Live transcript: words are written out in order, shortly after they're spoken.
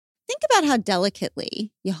think about how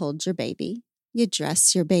delicately you hold your baby, you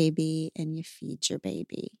dress your baby, and you feed your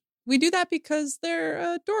baby. We do that because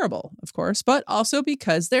they're adorable, of course, but also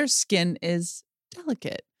because their skin is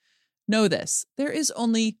delicate. Know this, there is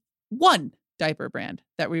only one diaper brand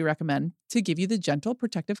that we recommend to give you the gentle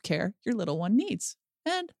protective care your little one needs.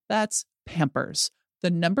 And that's Pampers,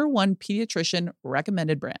 the #1 pediatrician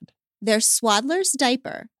recommended brand. Their Swaddler's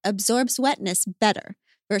diaper absorbs wetness better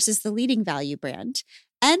versus the leading value brand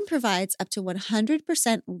and provides up to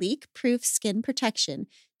 100% leak-proof skin protection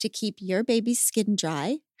to keep your baby's skin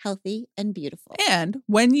dry, healthy, and beautiful. And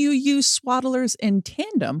when you use Swaddlers in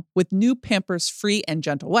tandem with new Pampers Free and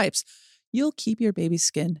Gentle wipes, you'll keep your baby's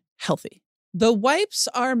skin healthy. The wipes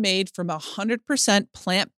are made from 100%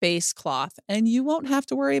 plant-based cloth, and you won't have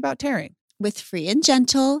to worry about tearing. With Free and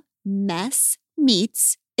Gentle, mess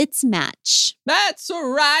meets its match. That's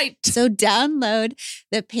right. So download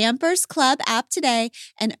the Pampers Club app today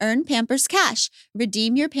and earn Pampers Cash.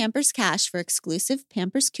 Redeem your Pampers Cash for exclusive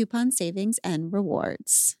Pampers coupon savings and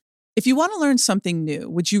rewards. If you want to learn something new,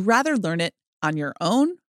 would you rather learn it on your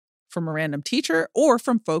own, from a random teacher, or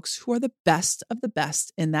from folks who are the best of the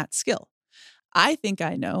best in that skill? I think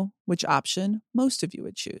I know which option most of you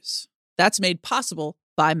would choose. That's made possible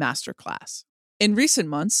by Masterclass. In recent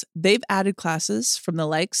months, they've added classes from the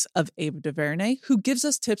likes of Ava DuVernay, who gives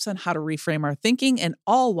us tips on how to reframe our thinking in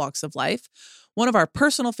all walks of life. One of our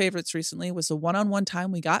personal favorites recently was the one-on-one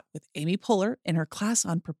time we got with Amy Poehler in her class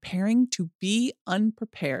on preparing to be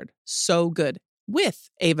unprepared. So good. With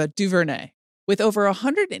Ava DuVernay. With over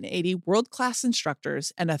 180 world-class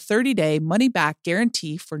instructors and a 30-day money-back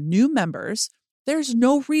guarantee for new members, there's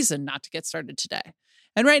no reason not to get started today.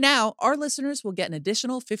 And right now, our listeners will get an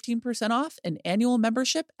additional 15% off an annual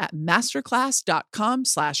membership at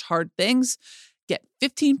masterclass.com/hardthings. Get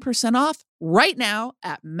 15% off right now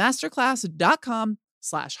at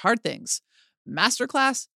masterclass.com/hardthings.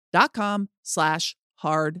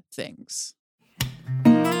 Masterclass.com/hardthings.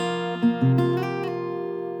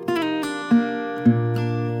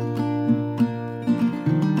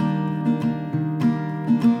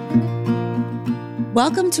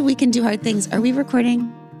 Welcome to We Can Do Hard Things. Are we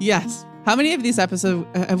recording? Yes. How many of these episodes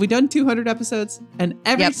have we done? 200 episodes? And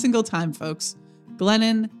every single time, folks,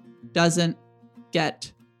 Glennon doesn't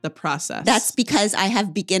get the process. That's because I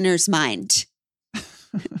have beginner's mind.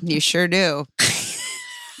 You sure do.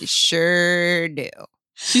 You sure do.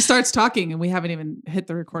 She starts talking and we haven't even hit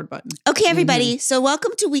the record button. Okay, everybody. So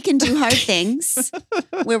welcome to We Can Do Hard Things,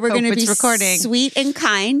 where we're going to be recording. Sweet and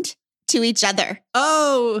kind to each other.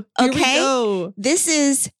 Oh, here Okay. we go. This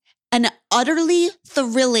is an utterly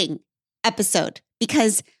thrilling episode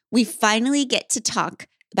because we finally get to talk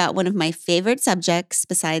about one of my favorite subjects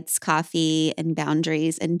besides coffee and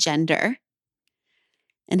boundaries and gender,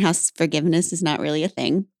 and how forgiveness is not really a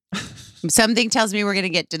thing. Something tells me we're going to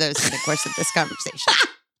get to those in the course of this conversation.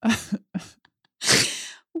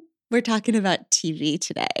 We're talking about TV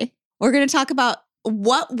today. We're going to talk about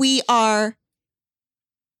what we are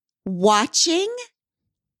watching,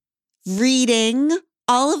 reading,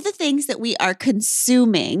 all of the things that we are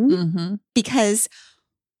consuming, because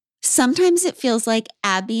sometimes it feels like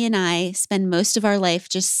Abby and I spend most of our life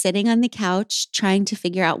just sitting on the couch trying to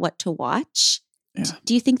figure out what to watch. Yeah.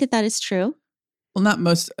 Do you think that that is true? Well, not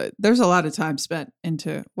most. There's a lot of time spent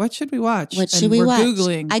into what should we watch? What should we watch?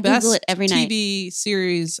 Googling. I Google it every night. TV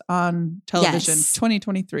series on television, Yes.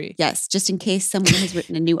 2023. Yes, just in case someone has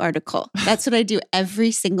written a new article. That's what I do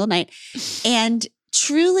every single night. And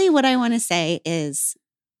truly what I want to say is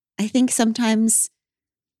I think sometimes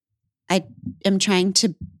I am trying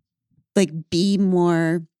to be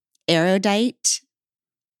more erudite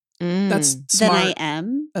That's than smart. I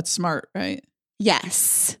am. That's smart, right?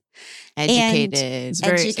 Yes. Educated. It's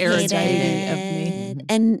very erudite of me.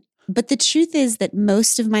 But the truth is that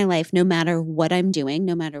most of my life, no matter what I'm doing,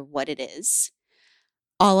 no matter what it is,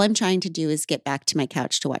 all I'm trying to do is get back to my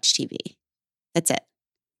couch to watch TV. That's it.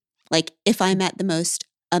 Like if I'm at the most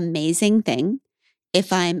amazing thing,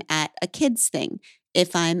 if I'm at a kid's thing,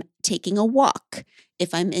 if I'm taking a walk,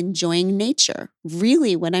 if I'm enjoying nature,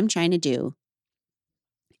 really what I'm trying to do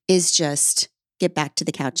is just get back to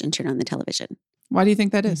the couch and turn on the television. Why do you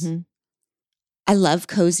think that is? Mhm. I love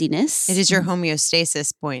coziness. It is your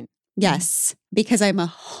homeostasis point. Yes, because I'm a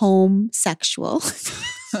homosexual.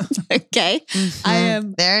 Okay. I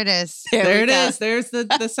am. There it is. There it we go. is. There's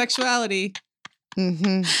the sexuality.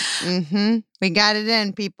 We got it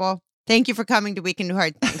in, people. Thank you for coming to We Can Do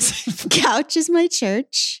Hard Things. Couch is my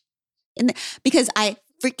church. Because I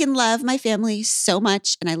freaking love my family so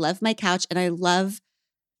much, and I love my couch, and I love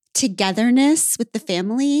togetherness with the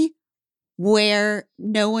family where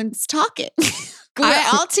no one's talking. We're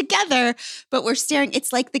all together, but we're staring.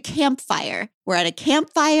 It's like the campfire. We're at a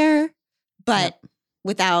campfire, but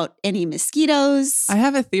without any mosquitoes. I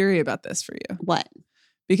have a theory about this for you. What?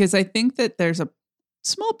 Because I think that there's a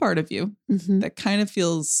small part of you that kind of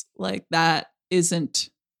feels like that isn't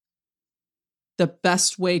the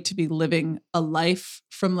best way to be living a life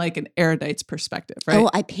from like an erudite's perspective, right? Oh,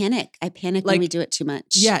 I panic. I panic when we do it too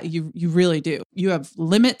much. Yeah, you really do. You have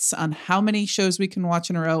limits on how many shows we can watch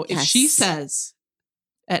in a row. If she says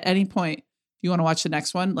at any point, you want to watch the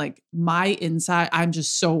next one, like my inside, I'm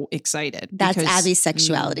just so excited. That's Abby's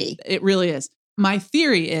sexuality. It really is. My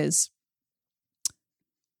theory is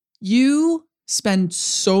you spend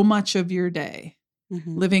so much of your day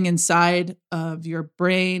living inside of your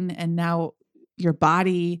brain and now your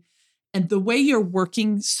body, and the way you're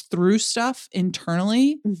working through stuff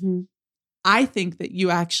internally. I think that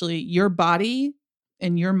your body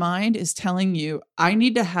and your mind is telling you, I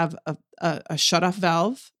need to have a shut off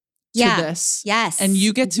valve to this. Yes. And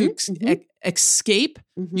you get to escape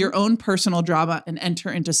your own personal drama and enter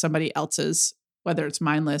into somebody else's, whether it's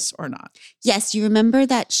mindless or not. Yes. You remember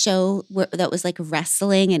that show that was like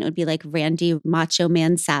wrestling and it would be like Randy Macho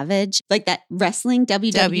Man Savage, like that wrestling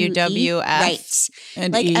WWE. WWF. Right.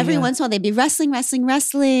 And like every once in a while they'd be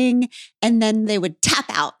wrestling. And then they would tap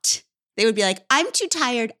out. They would be like, I'm too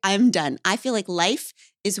tired. I'm done. I feel like life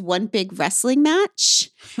is one big wrestling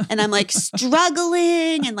match. And I'm like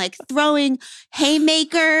struggling and like throwing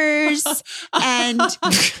haymakers and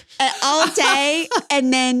all day.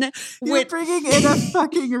 And then you're bringing in a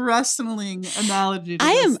fucking wrestling analogy.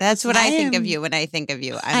 That's what I think of you when I think of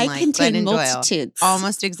you. I'm like Glennon Doyle.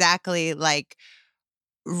 Almost exactly like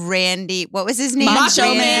Randy. What was his name?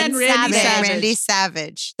 Macho Man Randy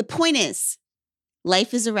Savage. The point is,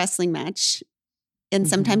 life is a wrestling match. And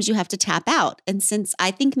sometimes you have to tap out. And since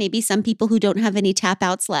I think maybe some people who don't have any tap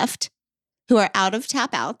outs left, who are out of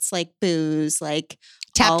tap outs, like booze, like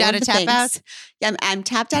tapped out of tap outs. Yeah, I'm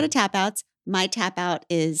tapped out of tap outs. My tap out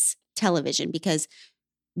is television because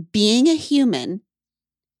being a human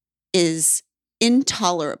is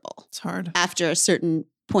intolerable. It's hard after a certain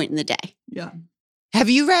point in the day. Yeah. Have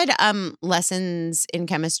you read Lessons in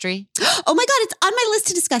Chemistry? Oh my God, it's on my list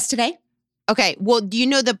to discuss today. Okay, well, do you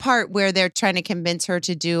know the part where they're trying to convince her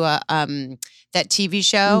to do that TV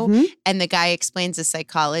show, and the guy explains the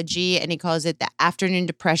psychology, and he calls it the afternoon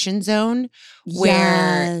depression zone,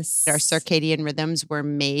 where our circadian rhythms were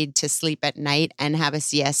made to sleep at night and have a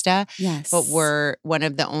siesta, but we're one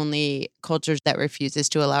of the only cultures that refuses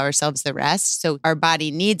to allow ourselves the rest. So our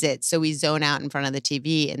body needs it, so we zone out in front of the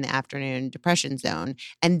TV in the afternoon depression zone,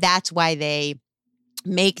 and that's why they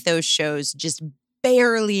make those shows just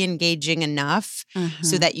barely engaging enough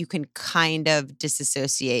so that you can kind of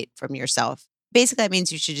disassociate from yourself. Basically, that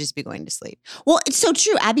means you should just be going to sleep. Well, it's so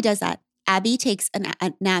true. Abby does that. Abby takes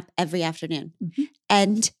a nap every afternoon.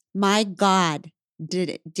 And my God,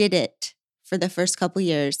 did it for the first couple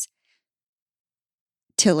years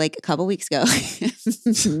till like a couple weeks ago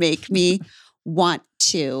make me want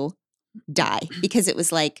to die. Because it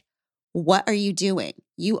was like, what are you doing?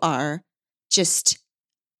 You are just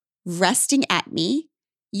resting at me.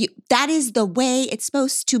 That is the way it's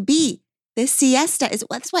supposed to be. This siesta is,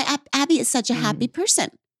 that's why Abby is such a happy person.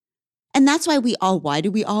 And that's why why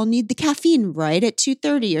do we all need the caffeine right at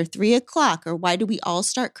 2:30 or 3 o'clock? Or why do we all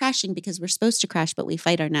start crashing? Because we're supposed to crash, but we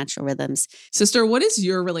fight our natural rhythms. Sister, what is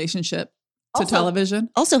your relationship to television?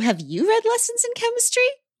 Also, have you read Lessons in Chemistry?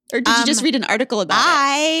 Or did you just read an article about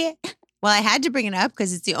it? Well, I had to bring it up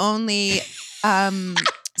because it's the only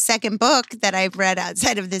second book that I've read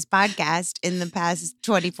outside of this podcast in the past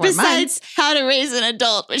 24 months. Besides How to Raise an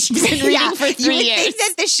Adult, which you've been reading for 3 years. You would think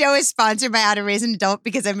that the show is sponsored by How to Raise an Adult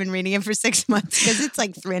because I've been reading it for 6 months because it's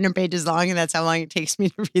like 300 pages long and that's how long it takes me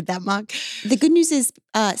to read that book. The good news is,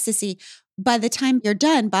 Sissy, by the time you're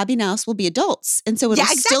done, Bobby and Alice will be adults. And so it'll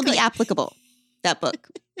still be applicable, that book.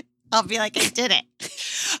 I'll be like, I did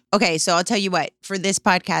it. Okay, so I'll tell you what. For this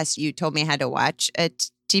podcast, you told me I had to watch a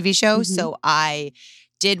TV show. So I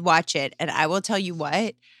did watch it. And I will tell you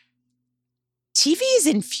what, TV is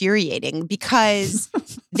infuriating because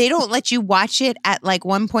they don't let you watch it at like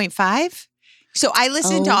 1.5. So I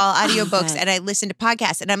listen to all audiobooks and I listen to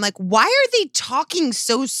podcasts and I'm like, why are they talking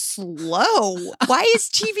so slow? Why is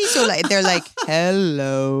TV so loud? They're like,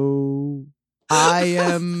 hello, I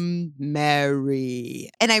am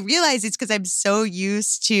Mary. And I realize it's because I'm so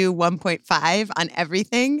used to 1.5 on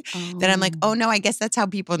everything that I'm like, oh no, I guess that's how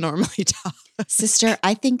people normally talk. Sister,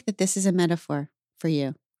 I think that this is a metaphor for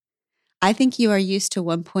you. I think you are used to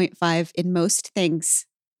 1.5 in most things.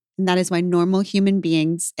 And that is why normal human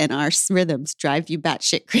beings and our rhythms drive you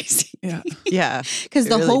batshit crazy. Yeah. Yeah. Because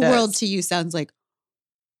the whole world to you sounds like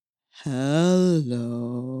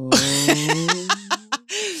hello.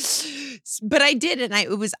 But I did, and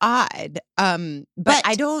it was odd. But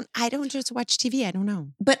I don't just watch TV. I don't know.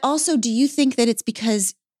 But also, do you think that it's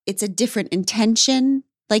because it's a different intention?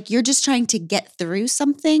 Like you're just trying to get through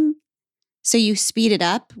something, so you speed it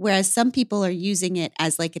up, whereas some people are using it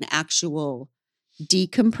as like an actual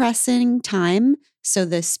decompressing time. So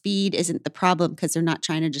the speed isn't the problem because they're not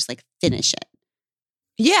trying to just like finish it.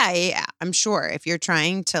 Yeah, I'm sure if you're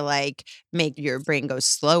trying to like make your brain go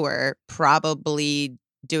slower, probably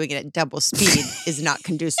doing it at double speed is not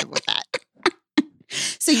conducive with that.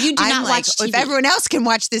 So you do not watch TV. If everyone else can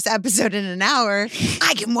watch this episode in an hour,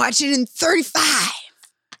 I can watch it in 35.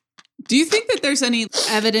 Do you think that there's any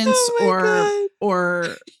evidence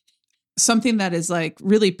or something that is like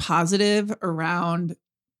really positive around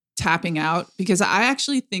tapping out? Because I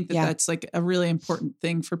actually think that that's like a really important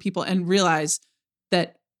thing for people, and realize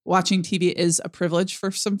that watching TV is a privilege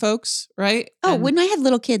for some folks, right? Oh, and when I had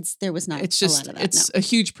little kids, there was not it's just, a lot of that. It's a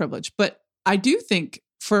huge privilege. But I do think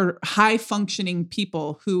for high functioning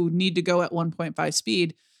people who need to go at 1.5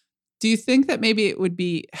 speed, do you think that maybe it would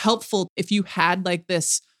be helpful if you had like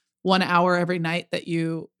this 1 hour every night that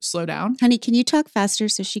you slow down? Honey, can you talk faster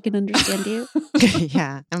so she can understand you?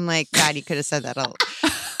 Yeah. I'm like, God, you could have said that a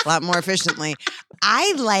lot more efficiently.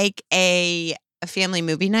 I like a family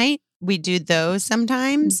movie night. We do those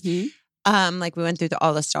sometimes. Mm-hmm. Like we went through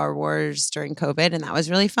all the Star Wars during COVID, and that was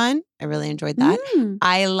really fun. I really enjoyed that.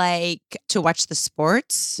 I like to watch the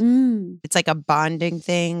sports. It's like a bonding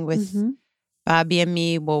thing with Bobby and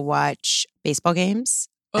me. We'll watch baseball games.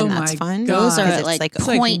 And that's fun. Those are it's like It's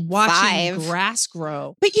like 0.5. watching grass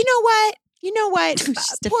grow. But you know what?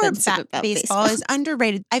 Just Poor defensive about baseball is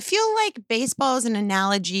underrated. I feel like baseball is an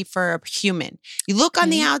analogy for a human. You look on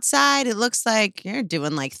the outside, it looks like you're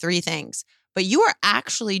doing like 3 things, but you are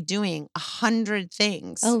actually doing 100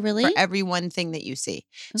 things. Oh, really? For every one thing that you see.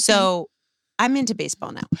 Okay. So I'm into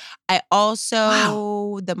baseball now. I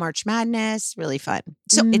also, the March Madness, really fun.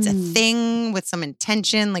 So it's a thing with some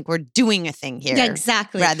intention. Like we're doing a thing here. Yeah,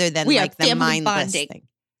 exactly. Rather than we like the mindless thing.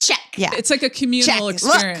 Check. Yeah. It's like a communal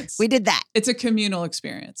experience. Look, we did that. It's a communal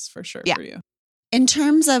experience for sure for you. In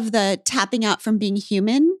terms of the tapping out from being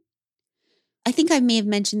human, I think I may have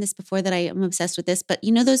mentioned this before that I am obsessed with this, but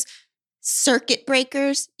you know those circuit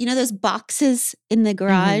breakers? You know those boxes in the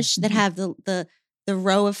garage that have the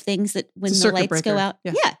row of things that when the lights go out?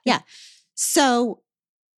 Yeah. So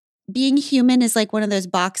being human is like one of those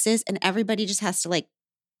boxes, and everybody just has to like,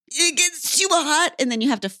 it gets super hot, and then you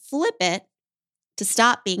have to flip it to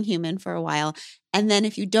stop being human for a while. And then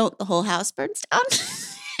if you don't, the whole house burns down.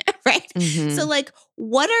 Right? So like,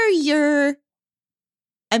 what are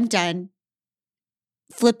I'm done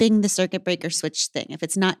flipping the circuit breaker switch thing. If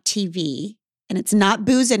it's not TV and it's not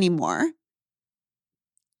booze anymore.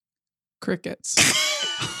 Crickets.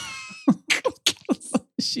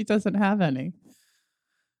 She doesn't have any.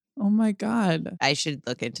 Oh my God. I should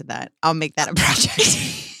look into that. I'll make that a project.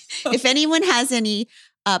 If anyone has any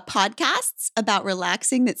podcasts about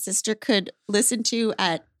relaxing that sister could listen to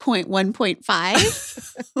at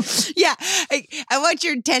 1.5. Yeah. I want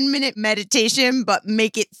your 10-minute meditation, but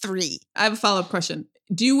make it 3. I have a follow-up question.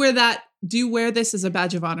 Do you wear this as a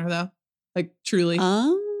badge of honor though? Like truly?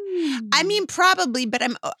 I mean, probably, but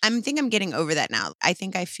I'm getting over that now. I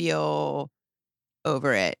think I feel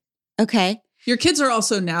over it. Okay. Your kids are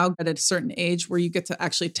also now at a certain age where you get to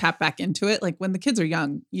actually tap back into it. Like when the kids are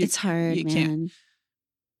young, it's hard, you man. Can't.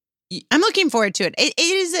 I'm looking forward to it. It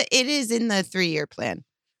is in the 3-year plan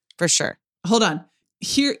for sure. Hold on.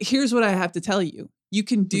 Here's what I have to tell you. You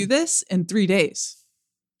can do this in 3 days.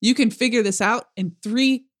 You can figure this out in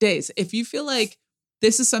 3 days. If you feel like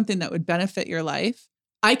this is something that would benefit your life,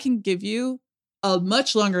 I can give you a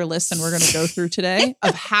much longer list than we're going to go through today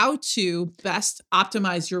of how to best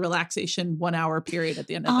optimize your relaxation 1 hour period at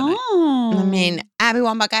the end of the night. I mean, Abby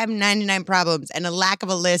Wambach, I have 99 problems and a lack of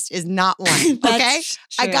a list is not one. Okay.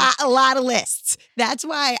 I got a lot of lists. That's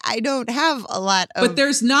why I don't have a lot of. But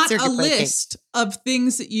there's not a list of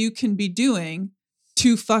things that you can be doing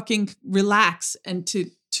to fucking relax and to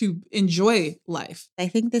enjoy life. I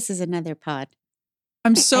think this is another pod.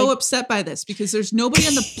 I'm so upset by this because there's nobody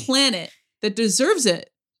on the planet that deserves it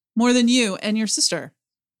more than you and your sister.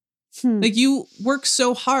 Like you work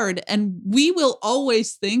so hard, and we will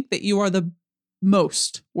always think that you are the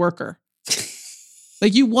most worker.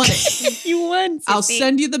 Like you won it. You won. Sissy. I'll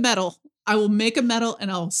send you the medal. I will make a medal and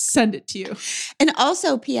I'll send it to you. And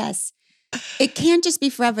also, P.S., it can't just be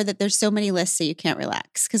forever that there's so many lists so you can't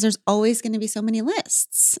relax, because there's always going to be so many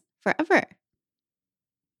lists forever.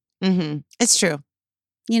 It's true.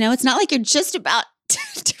 You know, it's not like you're just about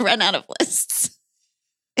to run out of lists.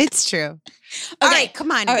 It's true. All right, come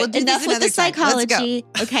on. All We'll right, do enough this with another the time. Let's go. psychology.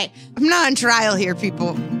 Okay. I'm not on trial here,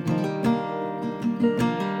 people.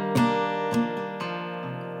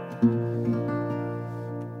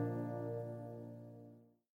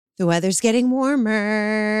 The weather's getting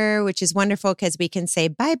warmer, which is wonderful because we can say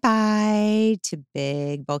bye-bye to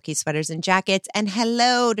big, bulky sweaters and jackets and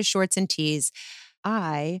hello to shorts and tees.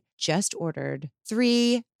 I just ordered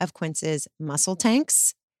 3 of Quince's muscle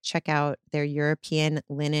tanks. Check out their European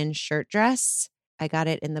linen shirt dress. I got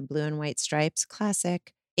it in the blue and white stripes,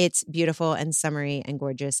 classic. It's beautiful and summery and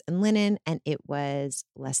gorgeous and linen, and it was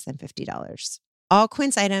less than $50. All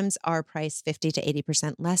Quince items are priced 50 to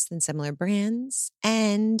 80% less than similar brands,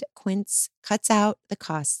 and Quince cuts out the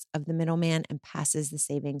costs of the middleman and passes the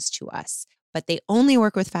savings to us. But they only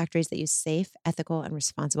work with factories that use safe, ethical, and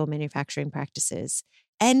responsible manufacturing practices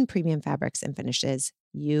and premium fabrics and finishes.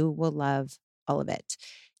 You will love all of it.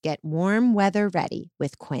 Get warm weather ready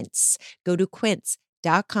with Quince. Go to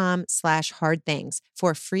quince.com/hardthings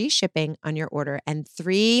for free shipping on your order and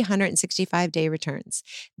 365-day returns.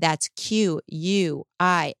 That's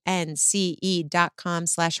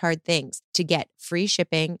QUINCE.com/hardthings to get free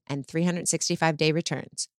shipping and 365-day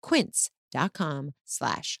returns.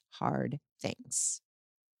 Quince.com/hardthings.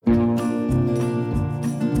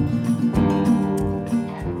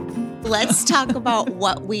 Let's talk about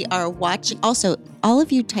what we are watching. Also, all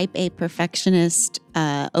of you type A perfectionist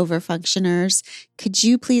overfunctioners, could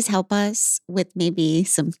you please help us with maybe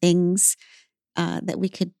some things that we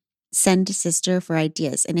could send to sister for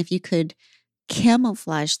ideas? And if you could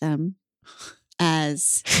camouflage them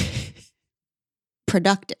as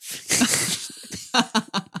productive.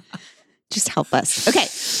 Just help us. Okay.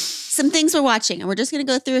 Some things we're watching. And we're just going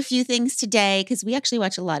to go through a few things today because we actually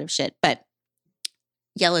watch a lot of shit. But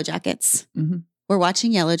Yellow Jackets. Mm-hmm. We're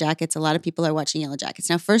watching Yellow Jackets. A lot of people are watching Yellow Jackets.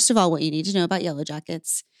 Now, first of all, what you need to know about Yellow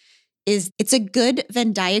Jackets is it's a good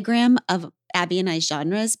Venn diagram of Abby and I's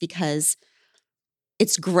genres because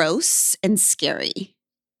it's gross and scary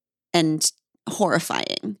and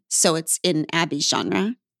horrifying. So it's in Abby's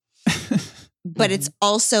genre. But it's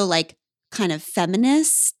also like kind of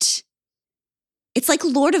feminist. It's like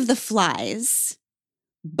Lord of the Flies,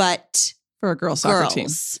 but for a girls' soccer team.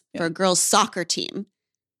 For a girls' soccer team.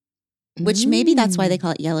 Which maybe that's why they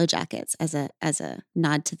call it Yellow Jackets as a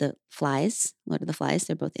nod to the flies, Lord of the Flies.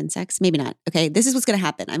 They're both insects. Maybe not. Okay, this is what's going to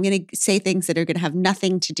happen. I'm going to say things that are going to have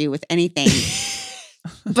nothing to do with anything,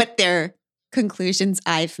 but they're conclusions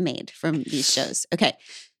I've made from these shows. Okay,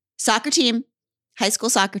 soccer team, high school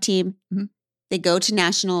soccer team. Mm-hmm. They go to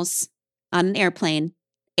nationals on an airplane.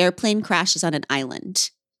 Airplane crashes on an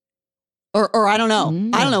island. Or I don't know.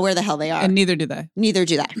 I don't know where the hell they are. And neither do they. Neither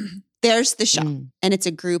do they. There's the show. And it's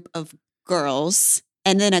a group of girls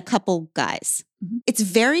and then a couple guys. Mm-hmm. It's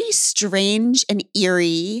very strange and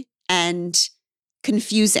eerie and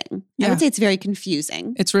confusing. Yeah. I would say it's very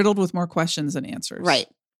confusing. It's riddled with more questions than answers. Right.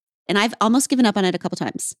 And I've almost given up on it a couple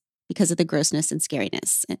times because of the grossness and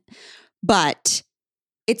scariness. But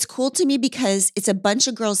it's cool to me because it's a bunch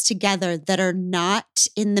of girls together that are not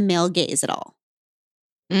in the male gaze at all.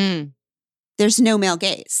 There's no male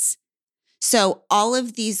gaze. So all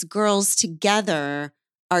of these girls together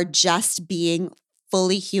are just being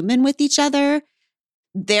fully human with each other.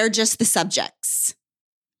 They're just the subjects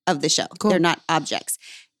of the show. Cool. They're not objects.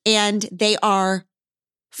 And they are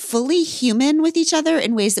fully human with each other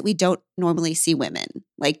in ways that we don't normally see women,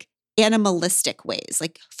 like animalistic ways,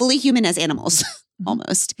 like fully human as animals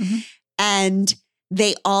almost. Mm-hmm. And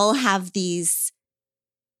they all have these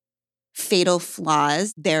fatal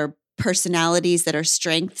flaws. They're personalities that are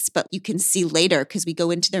strengths, but you can see later because we go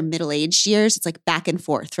into their middle-aged years. It's like back and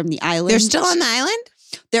forth from the island. They're still on the island?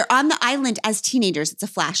 They're on the island as teenagers. It's a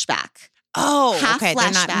flashback. Oh, half okay.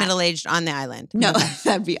 Flashback. They're not middle-aged on the island. No,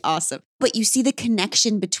 that'd be awesome. But you see the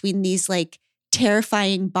connection between these like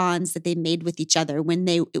terrifying bonds that they made with each other when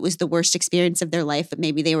it was the worst experience of their life, but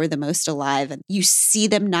maybe they were the most alive. And you see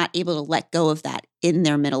them not able to let go of that in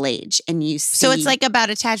their middle age. And you see. So it's like about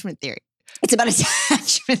attachment theory. It's about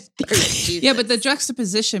attachment theory. Yeah, but the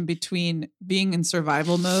juxtaposition between being in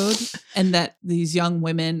survival mode and that these young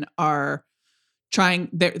women are trying,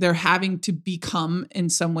 they're having to become in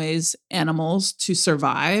some ways animals to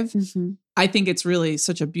survive. Mm-hmm. I think it's really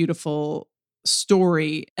such a beautiful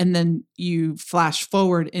story. And then you flash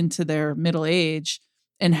forward into their middle age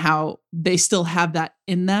and how they still have that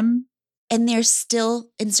in them. And they're still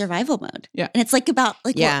in survival mode. Yeah. And it's like about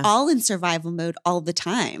like we're all in survival mode all the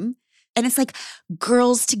time. And it's like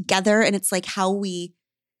girls together, and it's like how we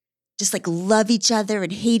just like love each other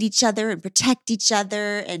and hate each other and protect each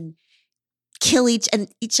other. And kill each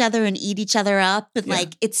other and eat each other up. And Yeah.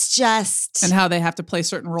 like, it's just. And how they have to play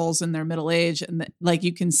certain roles in their middle age. And like,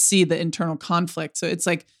 you can see the internal conflict. So it's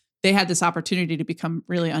like they had this opportunity to become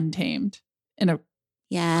really untamed in a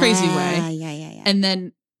crazy way. Yeah. And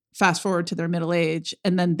then fast forward to their middle age,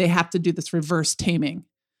 and then they have to do this reverse taming,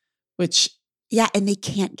 which. Yeah. And they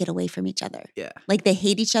can't get away from each other. Yeah. Like they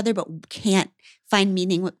hate each other, but can't find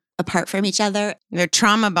meaning apart from each other. They're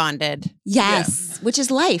trauma bonded. Yes. Which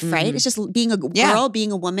is life, right? Mhm. It's just being a girl,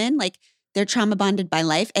 being a woman, like they're trauma bonded by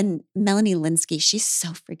life. And Melanie Linsky, she's so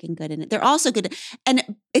freaking good in it. They're also good.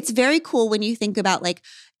 And it's very cool when you think about like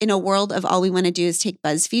in a world of all we want to do is take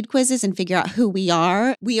BuzzFeed quizzes and figure out who we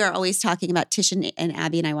are. We are always talking about Tish and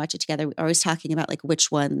Abby and I watch it together. We're always talking about like which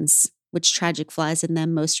tragic flaws in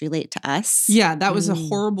them most relate to us. Yeah, that was a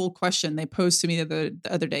horrible question they posed to me the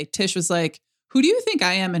other day. Tish was like, who do you think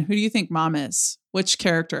I am and who do you think mom is? Which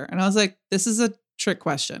character? And I was like, this is a trick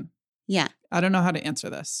question. Yeah. I don't know how to answer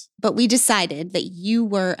this. But we decided that you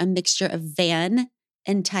were a mixture of Van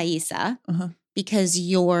and Thaisa because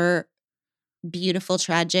your beautiful,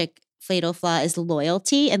 tragic, fatal flaw is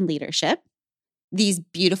loyalty and leadership. These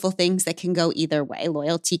beautiful things that can go either way.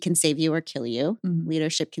 Loyalty can save you or kill you. Mhm.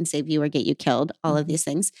 Leadership can save you or get you killed. All of these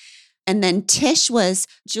things. And then Tish was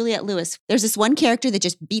Juliette Lewis. There's this one character that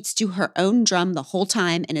just beats to her own drum the whole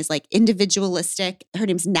time and is like individualistic. Her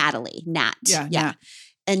name's Natalie. Nat. Yeah. Nat.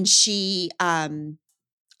 And she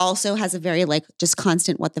also has a very like just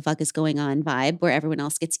constant what the fuck is going on vibe where everyone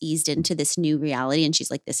else gets eased into this new reality. And she's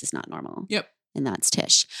like, this is not normal. Yep. And that's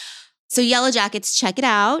Tish. So Yellow Jackets, check it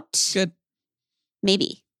out. Good.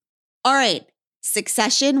 Maybe. All right.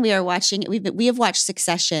 Succession. We are watching. We have watched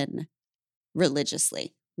Succession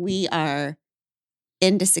religiously. We are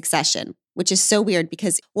into Succession, which is so weird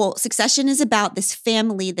because, well, Succession is about this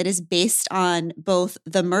family that is based on both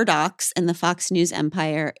the Murdochs and the Fox News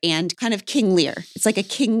empire and kind of King Lear. It's like a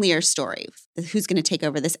King Lear story. Who's going to take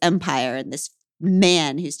over this empire and this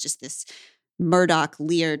man who's just this Murdoch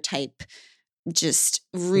Lear type, just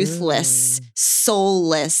ruthless,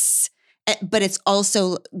 soulless, but it's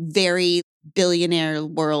also very billionaire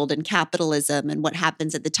world and capitalism and what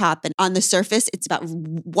happens at the top. And on the surface, it's about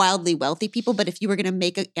wildly wealthy people. But if you were going to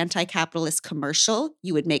make an anti-capitalist commercial,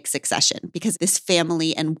 you would make Succession because this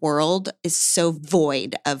family and world is so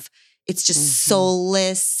void of, it's just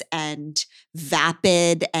soulless and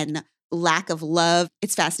vapid and lack of love.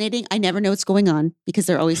 It's fascinating. I never know what's going on because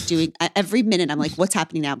they're always doing, every minute I'm like, what's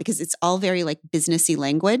happening now? Because it's all very like businessy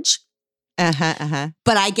language.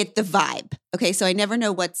 But I get the vibe. Okay. So I never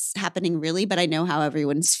know what's happening really, but I know how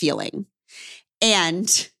everyone's feeling.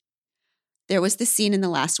 And there was the scene in the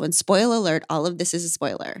last one. Spoiler alert. All of this is a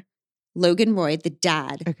spoiler. Logan Roy, the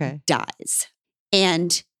dad, dies.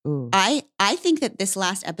 And I think that this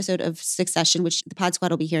last episode of Succession, which the Pod Squad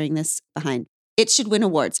will be hearing this behind, it should win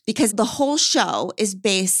awards because the whole show is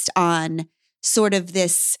based on sort of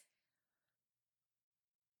this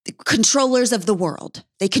the controllers of the world.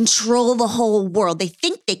 They control the whole world. They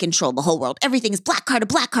think they control the whole world. Everything is black card,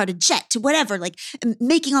 a jet to whatever, like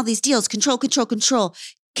making all these deals, control,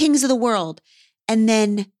 kings of the world. And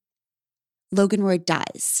then Logan Roy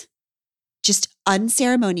dies. Just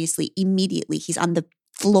unceremoniously, immediately. He's on the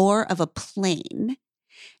floor of a plane.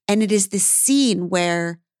 And it is this scene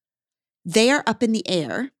where they are up in the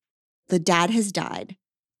air. The dad has died.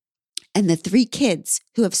 And the three kids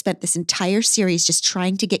who have spent this entire series just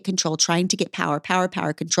trying to get control, trying to get power,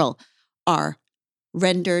 control, are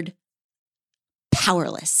rendered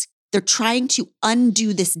powerless. They're trying to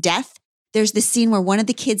undo this death. There's this scene where one of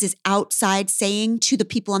the kids is outside saying to the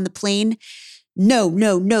people on the plane, no,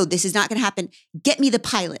 this is not going to happen. Get me the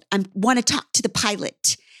pilot. I want to talk to the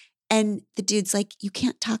pilot. And the dude's like, you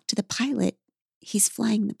can't talk to the pilot. He's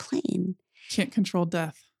flying the plane. Can't control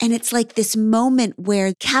death. And it's like this moment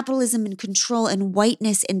where capitalism and control and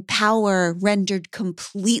whiteness and power rendered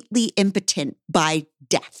completely impotent by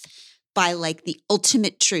death, by like the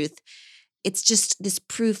ultimate truth. It's just this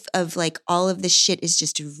proof of like all of this shit is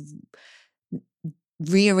just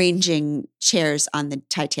rearranging chairs on the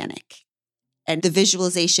Titanic. And the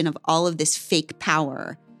visualization of all of this fake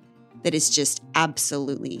power that is just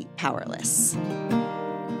absolutely powerless.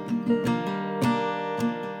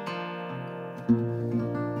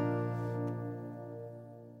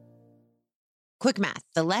 Quick math.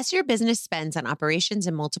 The less your business spends on operations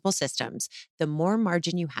and multiple systems, the more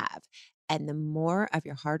margin you have and the more of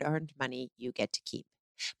your hard-earned money you get to keep.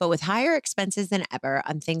 But with higher expenses than ever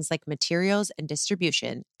on things like materials and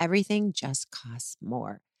distribution, everything just costs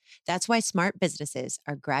more. That's why smart businesses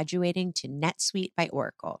are graduating to NetSuite by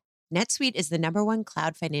Oracle. NetSuite is the #1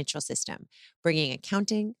 cloud financial system, bringing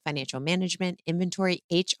accounting, financial management, inventory,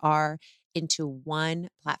 HR, into one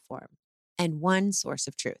platform and one source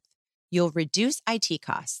of truth. You'll reduce IT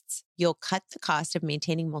costs, you'll cut the cost of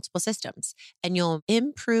maintaining multiple systems, and you'll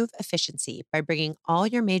improve efficiency by bringing all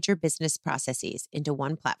your major business processes into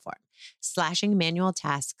one platform, slashing manual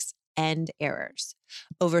tasks and errors.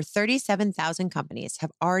 Over 37,000 companies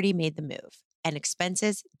have already made the move, and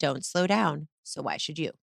expenses don't slow down, so why should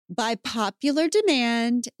you? By popular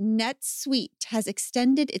demand, NetSuite has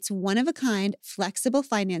extended its one-of-a-kind flexible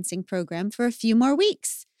financing program for a few more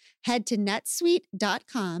weeks. Head to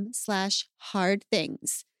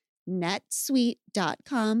netsuite.com/hardthings.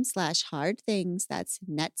 netsuite.com/hardthings. That's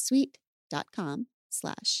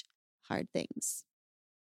netsuite.com/hardthings.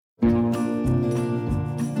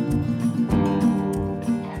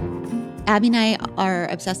 Abby and I are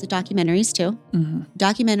obsessed with documentaries too. Mm-hmm.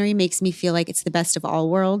 Documentary makes me feel like it's the best of all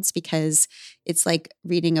worlds because it's like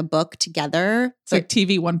reading a book together. It's like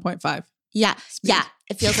TV 1.5. Yeah. Yeah.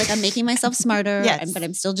 It feels like I'm making myself smarter, Yes. but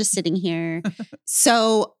I'm still just sitting here.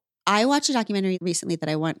 So I watched a documentary recently that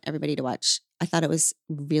I want everybody to watch. I thought it was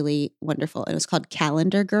really wonderful. It was called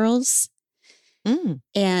Calendar Girls.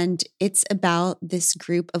 And it's about this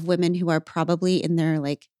group of women who are probably in their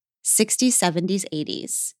like 60s, 70s,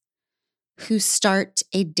 80s who start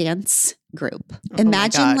a dance group.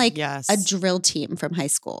 Imagine like yes. a drill team from high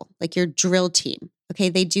school, like your drill team. Okay.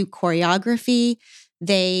 They do choreography.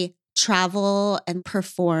 They travel and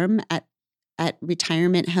perform at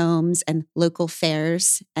retirement homes and local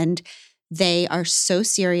fairs. And they are so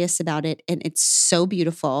serious about it. And it's so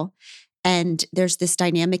beautiful. And there's this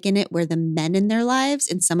dynamic in it where the men in their lives,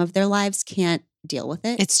 in some of their lives, can't deal with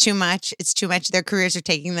it. It's too much. It's too much. Their careers are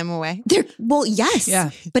taking them away. Well, yes. Yeah.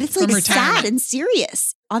 But it's like From sad retirement. and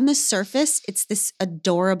serious. On the surface, it's this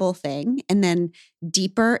adorable thing. And then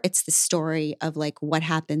deeper, it's the story of like what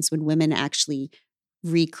happens when women actually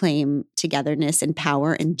reclaim togetherness and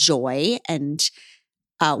power and joy and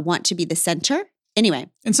want to be the center. Anyway.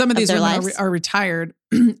 And some of these their women lives. are retired.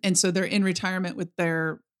 And so they're in retirement with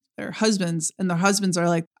their husbands, and their husbands are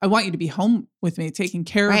like, I want you to be home with me, taking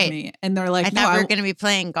care Right. of me. And they're like, I thought we were going to be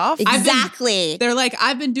playing golf. Exactly. They're like,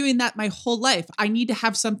 I've been doing that my whole life. I need to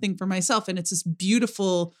have something for myself. And it's this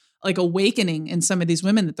beautiful like awakening in some of these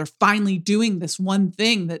women that they're finally doing this one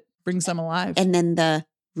thing that brings them alive. And then the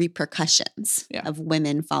repercussions Yeah. of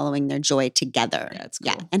women following their joy together. Yeah, it's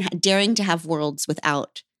cool. And daring to have worlds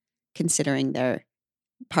without considering their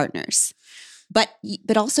partners. But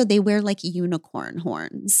also they wear like unicorn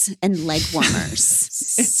horns and leg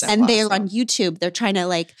warmers. It's so and they're awesome. on YouTube. They're trying to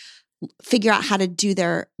like figure out how to do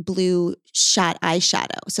their blue shot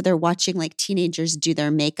eyeshadow. So they're watching like teenagers do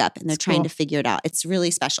their makeup and they're It's trying cool. to figure it out. It's really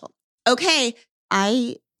special. Okay.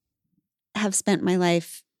 I have spent my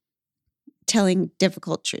life telling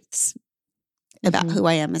difficult truths about Mhm. who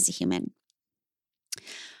I am as a human.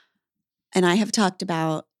 And I have talked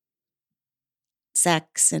about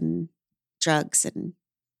sex and drugs and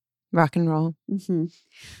Rock and roll. mhm.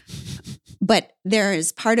 But there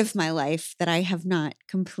is part of my life that I have not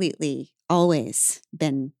completely always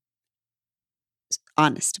been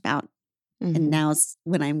honest about. Mhm. And now's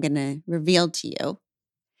when I'm going to reveal to you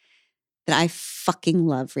that I fucking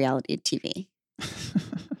love reality TV.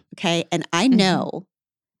 Okay. And I know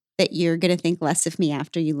that you're going to think less of me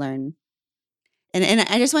after you learn. And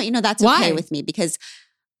I just want you to know that's okay Why? with me because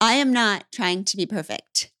I am not trying to be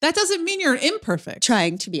perfect, That doesn't mean you're imperfect.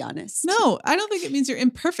 trying to be honest. No, I don't think it means you're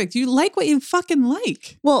imperfect. You like what you fucking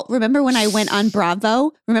like. Well, remember when I went on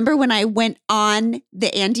Bravo? Remember when I went on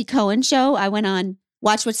the Andy Cohen show? I went on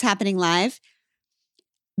Watch What's Happening Live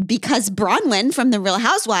because Bronwyn from The Real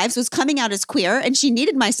Housewives was coming out as queer and she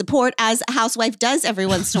needed my support as a housewife does every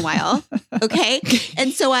once in a while. Okay.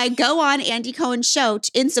 And so I go on Andy Cohen's show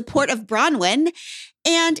in support of Bronwyn,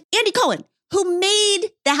 and Andy Cohen, who made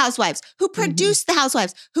The Housewives, who produced The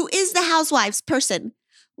Housewives, who is the Housewives person,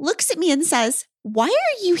 looks at me and says, "Why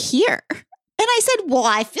are you here?" And I said, "Well,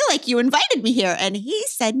 I feel like you invited me here." And he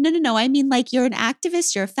said, No. I mean, like, you're an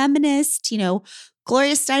activist, you're a feminist. You know,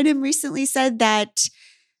 Gloria Steinem recently said that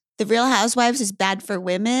The Real Housewives is bad for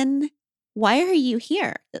women. Why are you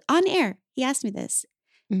here? On air, he asked me this.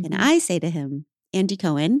 And Mhm. I say to him, Andy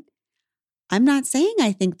Cohen, I'm not saying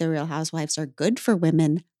I think The Real Housewives are good for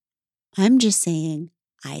women. I'm just saying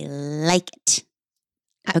I like it.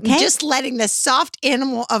 Okay? I'm just letting the soft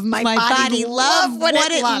animal of my body love what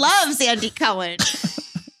it loves. loves, Andy Cohen.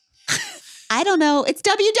 I don't know. It's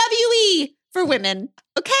WWE for women.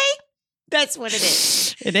 Okay? That's what it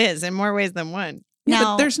is. It is in more ways than one. Yeah, Now-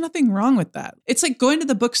 but there's nothing wrong with that. It's like going to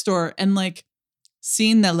the bookstore and like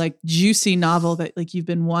seeing that like juicy novel that like you've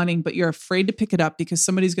been wanting, but you're afraid to pick it up because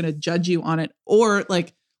somebody's going to judge you on it, or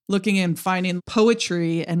like looking and finding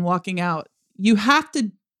poetry and walking out. You have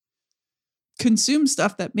to consume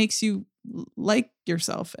stuff that makes you like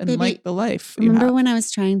yourself and Baby, like the life you Remember have. when I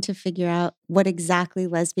was trying to figure out what exactly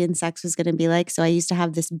lesbian sex was going to be like? So I used to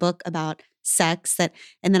have this book about sex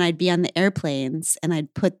and then I'd be on the airplanes and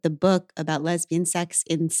I'd put the book about lesbian sex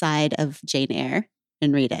inside of Jane Eyre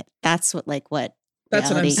and read it. That's what That's what I'm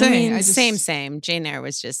reality- saying. I mean, same. Jane Eyre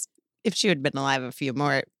was just, if she had been alive a few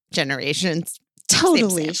more generations.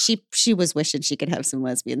 Totally. Same. She was wishing she could have some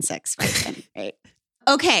lesbian sex back then, right?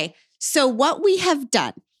 Okay. So what we have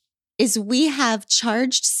done is we have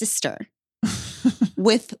charged sister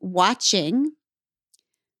with watching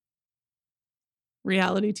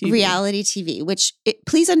reality TV. reality TV, which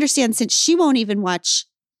please understand, since she won't even watch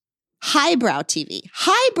highbrow TV.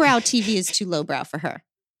 Highbrow TV is too lowbrow for her.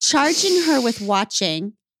 Charging her with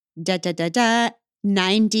watching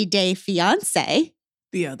 90 Day Fiancé.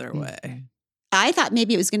 The other way. I thought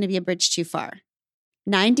maybe it was going to be a bridge too far.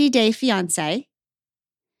 90 Day Fiancé.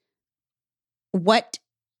 What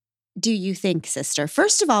do you think, sister?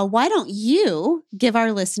 First of all, why don't you give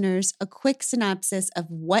our listeners a quick synopsis of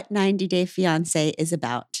what 90 Day Fiancé is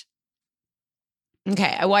about?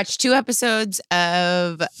 Okay, I watched 2 episodes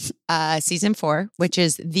of season 4, which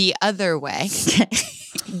is The Other Way,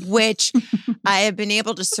 which I have been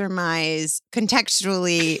able to surmise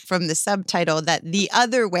contextually from the subtitle that The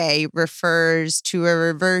Other Way refers to a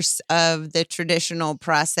reverse of the traditional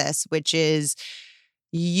process, which is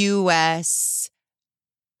U.S.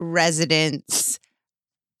 residents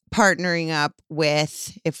partnering up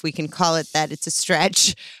with, if we can call it that, it's a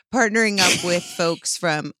stretch, partnering up with folks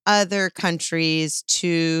from other countries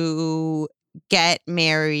to get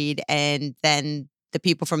married, and then the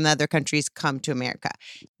people from the other countries come to America.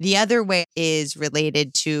 The Other Way is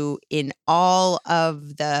related to, in all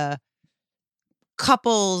of the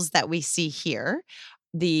couples that we see here,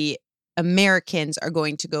 the Americans are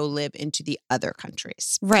going to go live into the other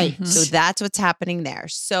countries. Right. Mhm. So that's what's happening there.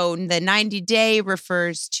 So the 90-day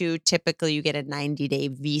refers to, typically you get a 90-day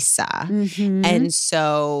visa. Mhm. And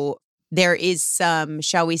so there is some,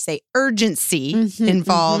 shall we say, urgency Mhm,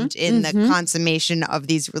 involved mhm, in the mhm. consummation of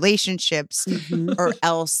these relationships, Mhm. or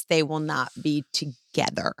else they will not be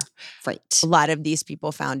together. Right. A lot of these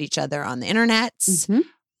people found each other on the internets Mhm.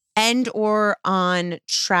 and or on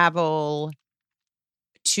travel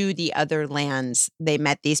to the other lands. They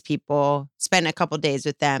met these people, spent a couple days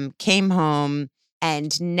with them, came home,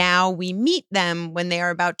 and now we meet them when they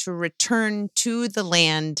are about to return to the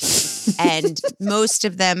land. And most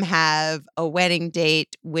of them have a wedding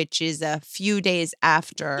date, which is a few days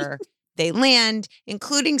after they land,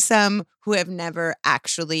 including some who have never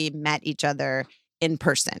actually met each other in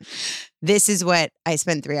person. This is what I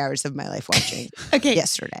spent 3 hours of my life watching Okay.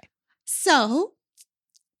 yesterday. So,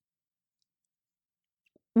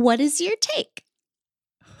 what is your take?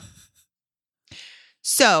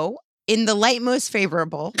 So, in the light most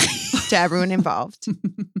favorable to everyone involved,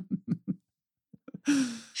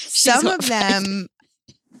 some of them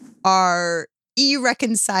are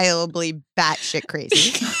irreconcilably batshit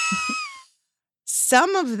crazy.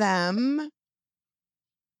 Some of them,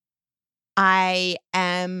 I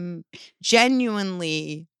am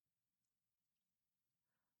genuinely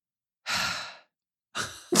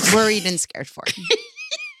worried and scared for.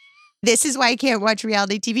 This is why I can't watch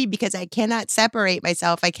reality TV, because I cannot separate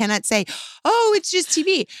myself. I cannot say, oh, it's just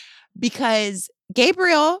TV. Because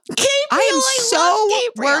Gabriel, I am so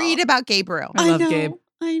worried about Gabriel. I love know, Gabe.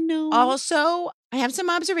 I know. Also, I have some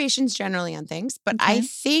observations generally on things, but I Okay.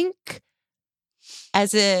 think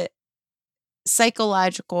as a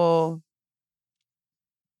psychological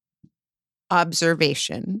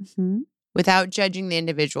observation, Mhm. without judging the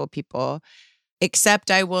individual people, except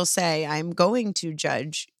I will say I'm going to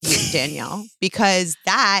judge you, Danielle, because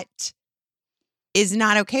that is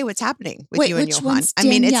not okay what's happening with Wait, you and which Johan. one's I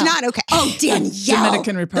mean, it's Danielle? not okay. Oh, Danielle,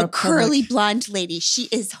 Dominican the Republic. curly blonde lady. She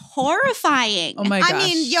is horrifying. Oh my gosh. I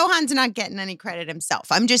mean, Johan's not getting any credit himself.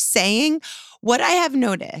 I'm just saying what I have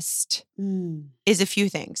noticed Mm. is a few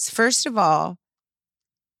things. First of all,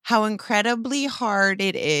 how incredibly hard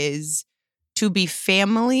it is to be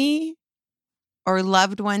family or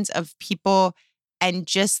loved ones of people and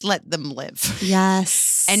just let them live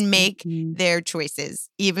Yes. and make Mhm. their choices,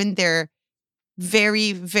 even their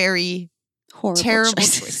very, very horrible terrible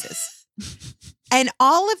choices. choices. And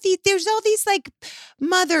all of these, there's all these like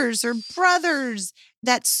mothers or brothers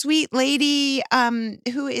that sweet lady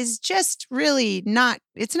who is just really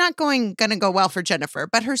it's not gonna go well for Jennifer,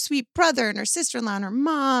 but her sweet brother and her sister-in-law and her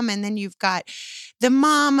mom. And then you've got the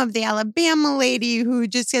mom of the Alabama lady who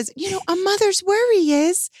just says, a mother's worry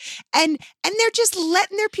is, and they're just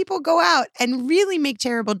letting their people go out and really make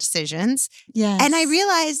terrible decisions. Yes. And I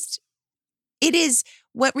realized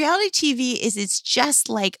what reality TV is. It's just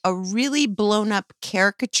like a really blown up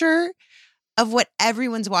caricature of what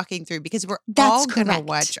everyone's walking through, because we're all going to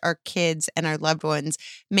watch our kids and our loved ones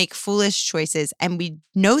make foolish choices, and we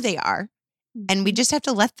know they are, and we just have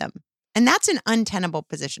to let them. And that's an untenable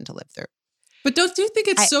position to live through. But don't you think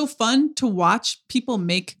it's so fun to watch people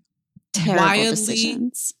make terrible wildly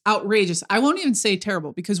decisions? Outrageous. I won't even say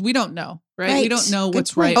terrible because we don't know, right? We don't know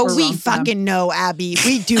what's right or wrong. We fucking know, Abby.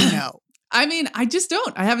 We do know. I mean, I just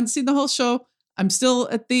don't. I haven't seen the whole show. I'm still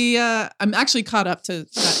at I'm actually caught up to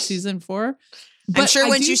that season 4. But I'm sure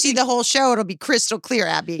once you see the whole show, it'll be crystal clear,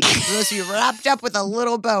 Abby. You'll be wrapped up with a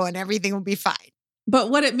little bow and everything will be fine. But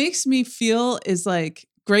what it makes me feel is like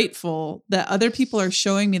grateful that other people are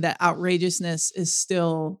showing me that outrageousness is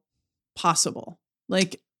still possible.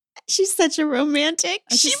 Like, she's such a romantic.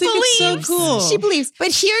 She believes. It's so cool. She believes.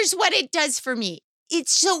 But here's what it does for me.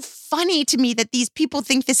 It's so funny to me that these people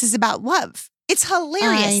think this is about love. It's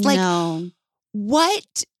hilarious. I know.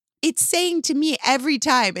 What it's saying to me every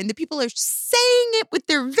time, and the people are saying it with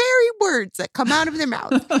their very words that come out of their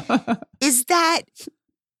mouth, is that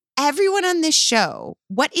everyone on this show,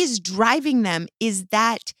 what is driving them is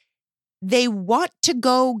that they want to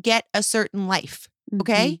go get a certain life,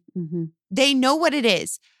 okay? Mm-hmm. They know what it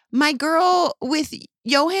is. My girl with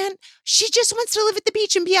Johan, she just wants to live at the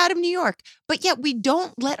beach and be out of New York. But yet we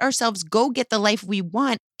don't let ourselves go get the life we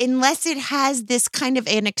want unless it has this kind of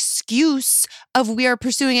an excuse of we are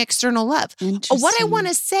pursuing external love. What I want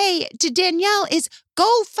to say to Danielle is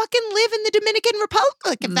go fucking live in the Dominican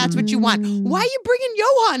Republic if that's what you want. Why are you bringing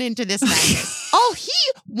Johan into this madness? All he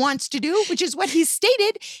wants to do, which is what he's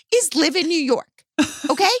stated, is live in New York.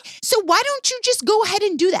 Okay? So why don't you just go ahead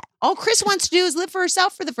and do that? All Chris wants to do is live for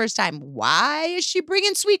herself for the first time. Why is she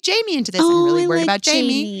bringing sweet Jamie into this? I'm really worried about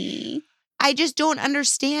Jamie. I just don't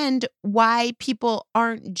understand why people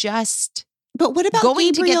aren't just but what about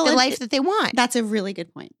going Gabriel to get the life that they want. That's a really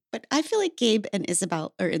good point. But I feel like Gabe and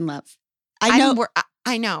Isabel are in love. I know.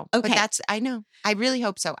 I know. Okay. But I know. I really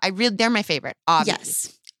hope so. They're my favorite, obviously.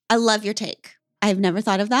 Yes. I love your take. I've never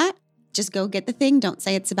thought of that. Just go get the thing. Don't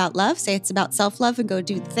say it's about love. Say it's about self-love and go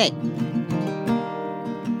do the thing.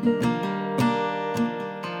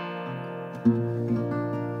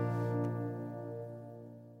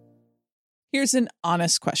 Here's an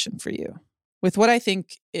honest question for you, with what I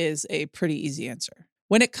think is a pretty easy answer.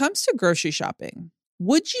 When it comes to grocery shopping,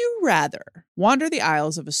 would you rather wander the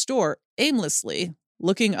aisles of a store aimlessly,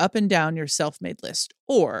 looking up and down your self-made list,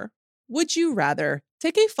 or would you rather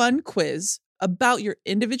take a fun quiz about your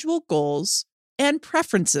individual goals and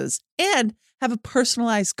preferences and have a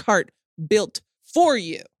personalized cart built for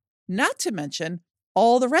you? Not to mention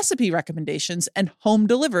all the recipe recommendations and home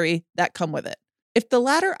delivery that come with it. If the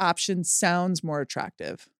latter option sounds more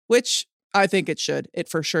attractive, which I think it should, it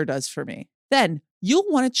for sure does for me, then you'll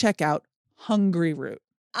want to check out Hungry Root.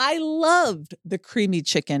 I loved the creamy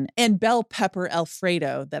chicken and bell pepper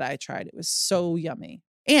Alfredo that I tried. It was so yummy.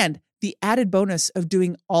 And the added bonus of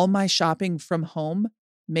doing all my shopping from home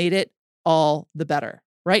made it all the better.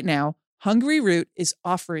 Right now, Hungry Root is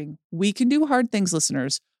offering We Can Do Hard Things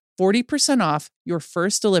listeners 40% off your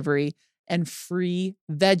first delivery and free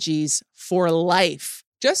veggies for life.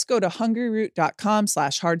 Just go to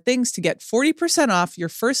hungryroot.com/hardthings to get 40% off your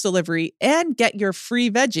first delivery and get your free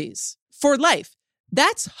veggies for life.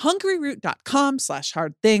 That's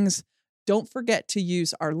hungryroot.com/hardthings. Don't forget to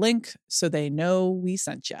use our link so they know we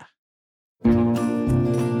sent you.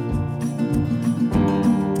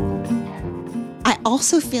 I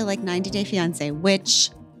also feel like 90 Day Fiancé,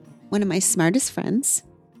 which one of my smartest friends,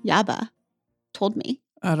 Yaba, told me.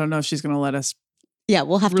 I don't know if she's going to let us. Yeah,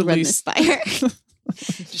 we'll have to run this by her.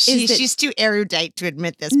 She's too erudite to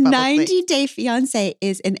admit this publicly. 90 Day Fiancé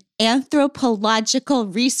is an anthropological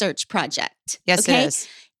research project. Yes, okay? It is.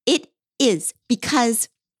 It is because,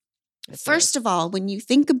 first of all, when you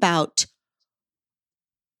think about,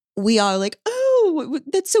 we are like, oh,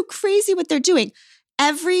 that's so crazy what they're doing.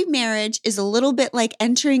 Every marriage is a little bit like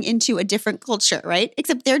entering into a different culture, right?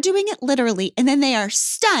 Except they're doing it literally, and then they are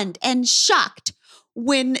stunned and shocked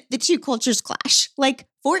when the two cultures clash. Like,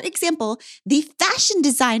 for example, the fashion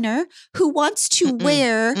designer who wants to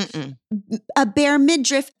wear a bare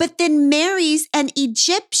midriff, but then marries an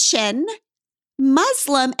Egyptian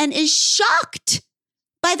Muslim and is shocked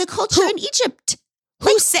by the culture in Egypt.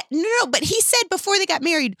 Who said, no, but he said before they got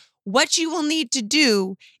married, what you will need to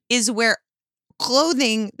do is wear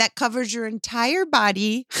clothing that covers your entire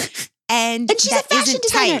body. And she's a fashion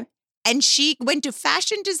designer. Tight. And she went to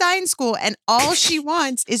fashion design school and all she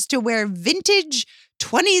wants is to wear vintage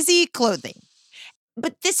 20Z clothing.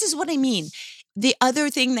 But this is what I mean. The other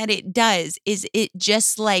thing that it does is it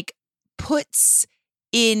just like puts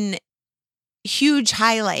in huge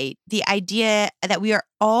highlight the idea that we are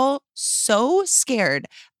all so scared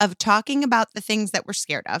of talking about the things that we're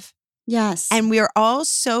scared of. Yes. And we are all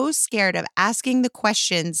so scared of asking the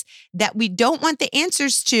questions that we don't want the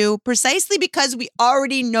answers to precisely because we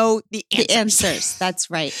already know the answers. That's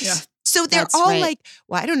right. Yeah. So they're That's all right. like,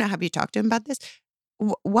 well, I don't know. Have you talked to him about this?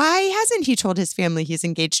 Why hasn't he told his family he's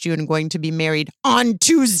engaged to you and going to be married on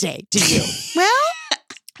Tuesday to you?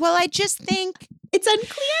 Well, I just think It's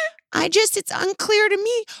unclear. it's unclear to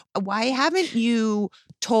me. Why haven't you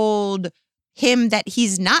told him that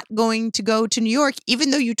he's not going to go to New York, even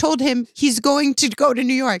though you told him he's going to go to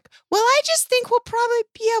New York? Well, I just think we'll probably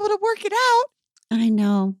be able to work it out. I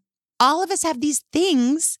know. All of us have these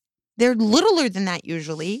things. They're littler than that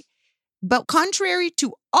usually. But contrary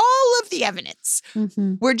to all of the evidence,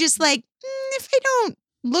 Mm-hmm. we're just like, if I don't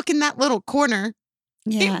look in that little corner,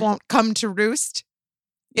 Yeah. it won't come to roost.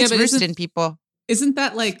 Yeah, It's but roosting people. Isn't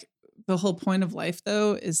that like the whole point of life,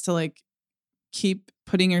 though, is to like keep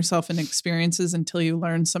putting yourself in experiences until you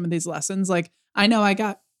learn some of these lessons? Like, I know I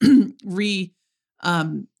got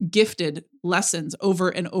gifted lessons over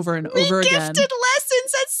and over and over again. Gifted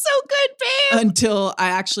lessons. That's so good, babe. Until I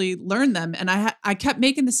actually learned them. And I kept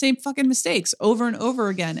making the same fucking mistakes over and over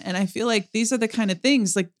again. And I feel like these are the kind of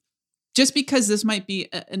things, like, just because this might be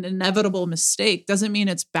an inevitable mistake doesn't mean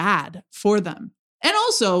it's bad for them. And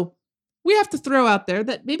also, we have to throw out there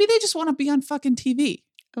that maybe they just want to be on fucking TV.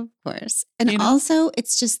 Of course. And You know? also,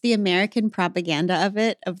 it's just the American propaganda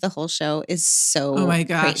of the whole show is so Oh my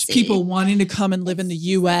gosh. crazy. People wanting to come and live in the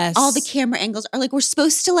US. All the camera angles are like, we're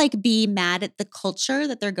supposed to like be mad at the culture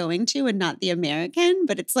that they're going to and not the American.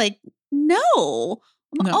 But it's like, no,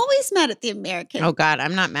 I'm No. always mad at the American. Oh God,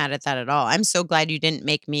 I'm not mad at that at all. I'm so glad you didn't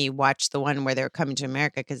make me watch the one where they're coming to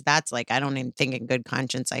America because that's like, I don't even think in good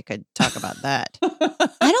conscience I could talk about that.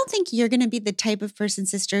 I don't think you're going to be the type of person,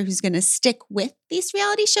 sister, who's going to stick with these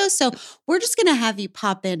reality shows. So we're just going to have you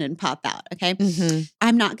pop in and pop out. Okay. Mhm.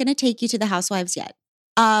 I'm not going to take you to the Housewives yet.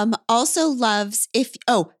 Also loves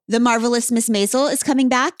The Marvelous Miss Maisel is coming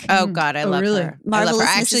back. Oh God, I Oh, love really? her. I love Marvelous her.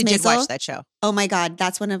 I Mrs. actually did Maisel. watch that show. Oh my God,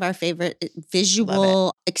 that's one of our favorite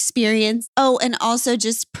visual experience. Oh, and also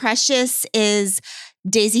just precious is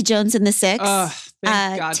Daisy Jones and the Six. Ugh,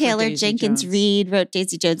 thank God for Taylor Daisy Jenkins Jones. Reid wrote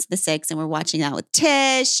Daisy Jones and the Six, and we're watching that with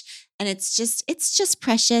Tish. And it's just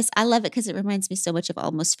precious. I love it because it reminds me so much of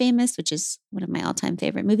Almost Famous, which is one of my all-time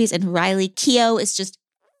favorite movies. And Riley Keough is just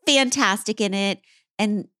fantastic in it.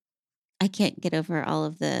 And I can't get over all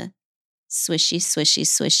of the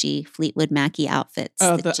swishy Fleetwood Mackie outfits.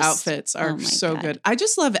 Oh, that the just- outfits are oh my so God. good. I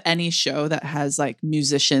just love any show that has like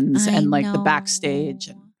musicians I and like the backstage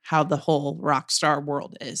know. and how the whole rock star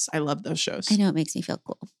world is. I love those shows. I know it makes me feel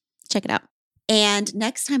cool. Check it out. And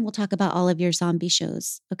next time we'll talk about all of your zombie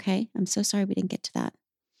shows. Okay. I'm so sorry we didn't get to that.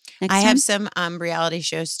 Next I time? have some reality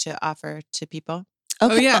shows to offer to people.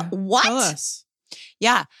 Okay. Oh, yeah. What? Tell us.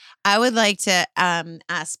 Yeah, I would like to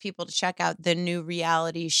ask people to check out the new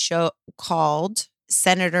reality show called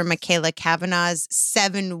Senator Michaela Kavanaugh's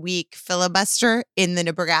 7-week filibuster in the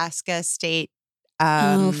Nebraska State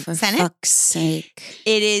For Senate. fuck's sake.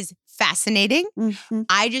 It is fascinating. Mhm.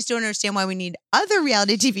 I just don't understand why we need other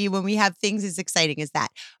reality TV when we have things as exciting as that.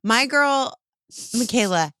 My girl,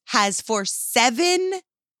 Michaela, has for 7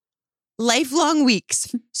 lifelong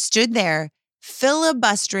weeks stood there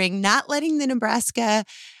filibustering, not letting the Nebraska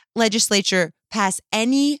legislature pass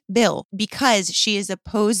any bill because she is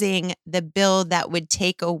opposing the bill that would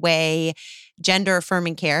take away gender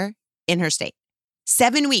affirming care in her state.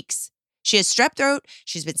 7 weeks. She has strep throat.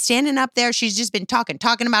 She's been standing up there. She's just been talking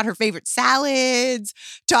about her favorite salads,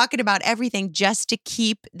 talking about everything just to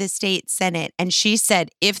keep the state Senate. And she said,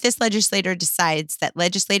 if this legislator decides that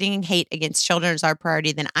legislating hate against children is our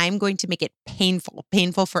priority, then I'm going to make it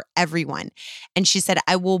painful for everyone. And she said,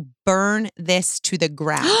 I will burn this to the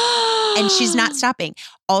ground. And she's not stopping.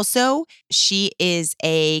 Also, she is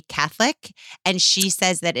a Catholic, and she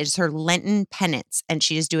says that it's her Lenten penance, and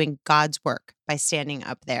she is doing God's work by standing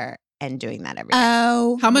up there and doing that every day.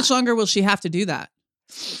 Oh. How much longer will she have to do that?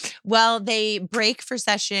 Well, they break for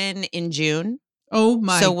session in June, Oh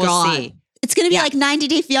my so we'll God. see. It's going to be Yeah. like 90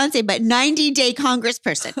 Day Fiance, but 90-day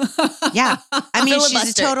congressperson. Yeah. I mean, she's a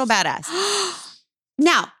Filibuster. total badass.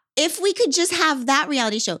 Now, if we could just have that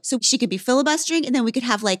reality show. So she could be filibustering and then we could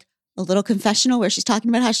have like a little confessional where she's talking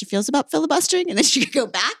about how she feels about filibustering and then she could go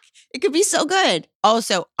back. It could be so good.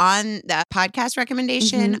 Also, on the podcast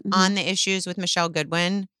recommendation Mhm, mhm. on the issues with Michelle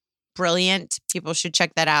Goodwin, brilliant. People should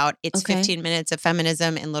check that out. It's Okay. 15 minutes of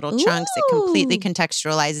feminism in little chunks. It completely Ooh.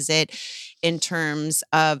 contextualizes it in terms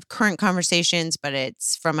of current conversations, but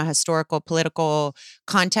it's from a historical, political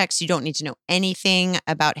context. You don't need to know anything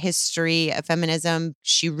about history of feminism.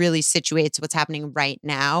 She really situates what's happening right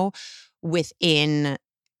now within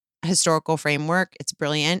a historical framework. It's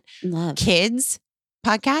brilliant. Love. Kids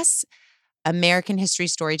podcasts, American History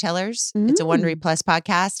Storytellers. It's a Wondery Plus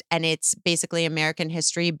podcast, and it's basically American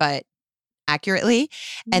history, but accurately.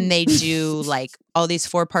 And they do like all these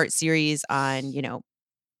 4-part series on,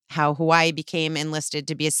 how Hawaii became enlisted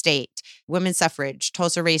to be a state, women's suffrage,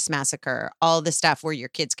 Tulsa Race Massacre, all the stuff where your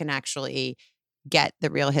kids can actually get the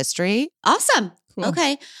real history. Awesome. Cool.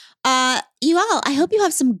 Okay. You all, I hope you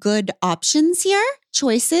have some good options here.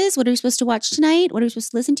 Choices. What are we supposed to watch tonight? What are we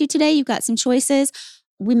supposed to listen to today? You've got some choices.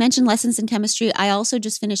 We mentioned Lessons in Chemistry. I also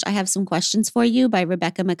just finished I Have Some Questions for You by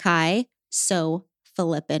Rebecca Mackay. So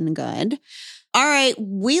flippin' good. All right.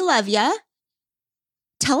 We love ya.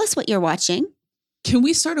 Tell us what you're watching. Can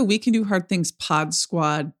we start a We Can Do Hard Things Pod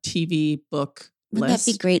Squad TV book Wouldn't list?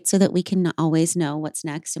 that be great so that we can always know what's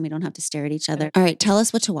next and we don't have to stare at each other? All right. Tell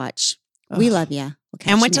us what to watch. We Ugh. love ya. We'll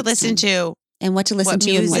catch And you what to next listen time. to. And what to listen What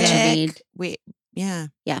to and what to music. read. Yeah.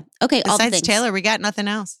 Yeah. Okay. all the Besides things. Taylor, we got nothing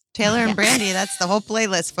else. Taylor and Brandy, that's the whole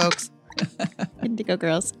playlist, folks. Indigo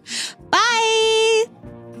Girls. Bye.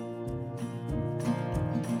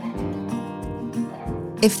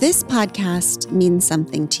 If this podcast means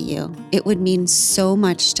something to you, it would mean so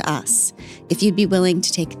much to us if you'd be willing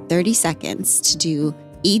to take 30 seconds to do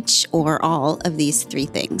each or all of these 3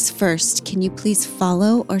 things. First, can you please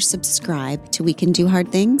follow or subscribe to We Can Do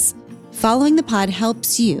Hard Things? Following the pod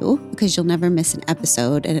helps you because you'll never miss an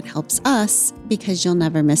episode, and it helps us because you'll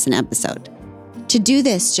never miss an episode. To do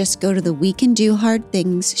this, just go to the We Can Do Hard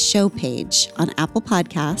Things show page on Apple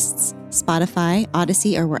Podcasts, Spotify,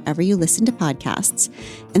 Odyssey, or wherever you listen to podcasts,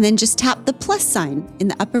 and then just tap the plus sign in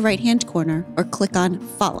the upper right-hand corner or click on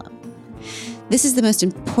follow. This is the most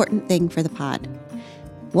important thing for the pod.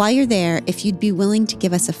 While you're there, if you'd be willing to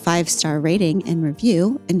give us a 5-star rating and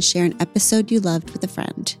review and share an episode you loved with a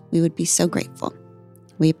friend, we would be so grateful.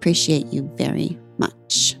 We appreciate you very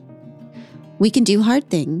much. We Can Do Hard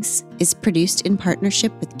Things is produced in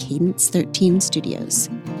partnership with Cadence 13 Studios.